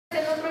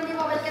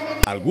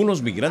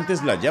Algunos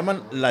migrantes la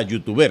llaman la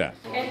youtubera.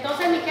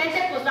 Entonces, mi gente,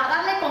 pues a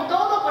darle con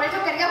todo, por eso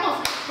queríamos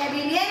que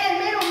viniera el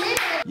mero.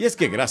 Y es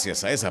que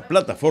gracias a esa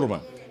plataforma,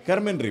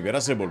 Carmen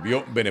Rivera se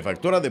volvió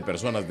benefactora de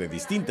personas de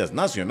distintas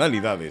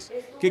nacionalidades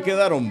que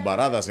quedaron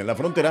varadas en la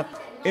frontera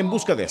en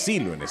busca de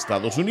asilo en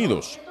Estados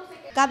Unidos.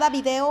 Cada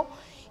video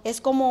es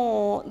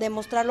como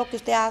demostrar lo que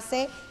usted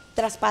hace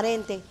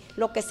transparente,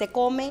 lo que se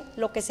come,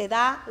 lo que se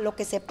da, lo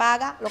que se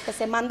paga, lo que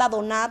se manda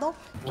donado.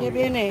 Aquí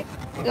viene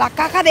la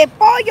caja de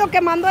pollo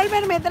que mandó el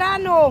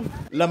Bermedrano.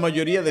 La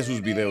mayoría de sus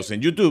videos en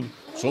YouTube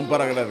son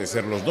para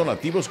agradecer los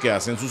donativos que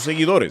hacen sus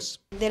seguidores.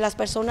 De las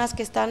personas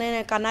que están en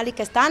el canal y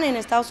que están en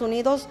Estados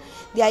Unidos,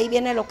 de ahí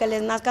viene lo que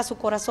les nazca a su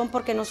corazón,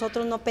 porque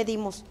nosotros no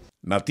pedimos.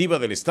 Nativa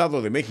del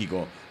Estado de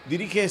México,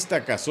 dirige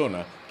esta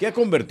casona que ha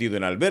convertido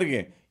en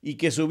albergue y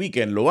que se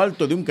ubica en lo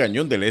alto de un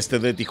cañón del este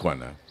de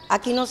Tijuana.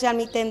 Aquí no se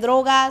admiten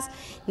drogas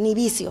ni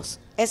vicios.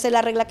 Esa es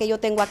la regla que yo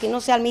tengo. Aquí no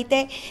se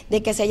admite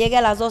de que se llegue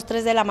a las 2,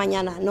 3 de la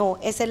mañana. No,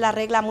 esa es la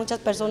regla. A muchas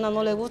personas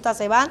no les gusta,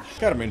 se van.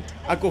 Carmen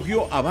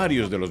acogió a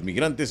varios de los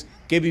migrantes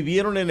que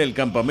vivieron en el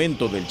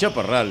campamento del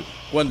Chaparral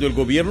cuando el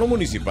gobierno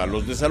municipal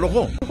los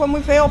desalojó. Fue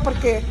muy feo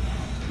porque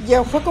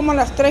ya fue como a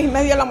las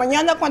 3:30 de la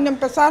mañana cuando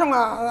empezaron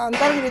a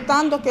andar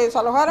gritando que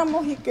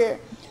desalojáramos y que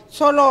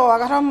solo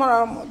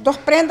agarramos 2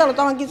 prendas, lo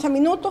daban 15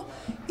 minutos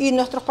y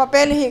nuestros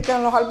papeles y que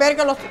en los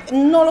albergues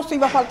no los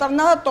iba a faltar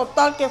nada,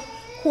 total que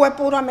fue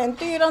pura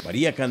mentira.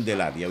 María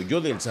Candelaria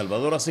huyó de El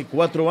Salvador hace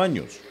 4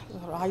 años.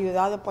 Nos ha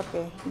ayudado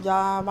porque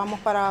ya vamos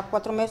para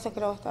 4 meses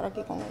creo estar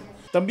aquí con él.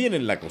 También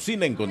en la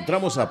cocina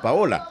encontramos a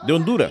Paola, de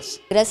Honduras.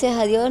 Gracias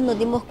a Dios nos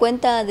dimos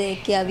cuenta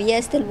de que había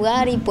este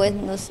lugar y pues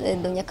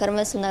doña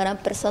Carmen es una gran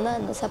persona,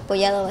 nos ha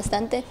apoyado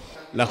bastante.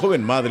 La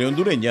joven madre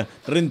hondureña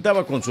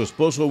rentaba con su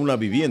esposo una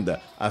vivienda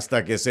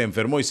hasta que se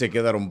enfermó y se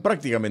quedaron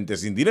prácticamente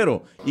sin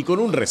dinero y con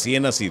un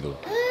recién nacido.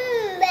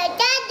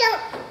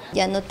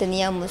 Ya no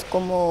teníamos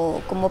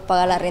cómo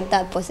pagar la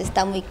renta, pues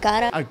está muy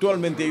cara.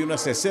 Actualmente hay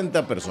unas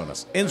 60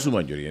 personas, en su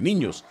mayoría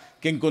niños,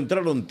 que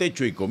encontraron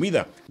techo y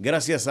comida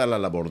gracias a la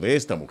labor de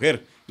esta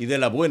mujer y de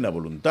la buena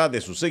voluntad de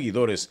sus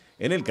seguidores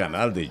en el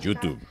canal de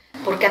YouTube.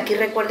 Porque aquí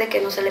recuerde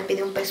que no se le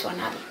pide un peso a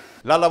nadie.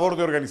 La labor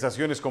de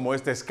organizaciones como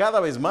esta es cada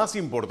vez más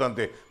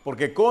importante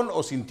porque con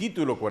o sin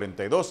título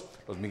 42,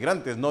 los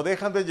migrantes no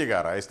dejan de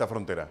llegar a esta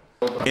frontera.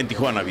 En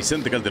Tijuana,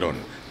 Vicente Calderón,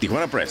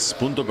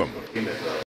 tijuanapress.com.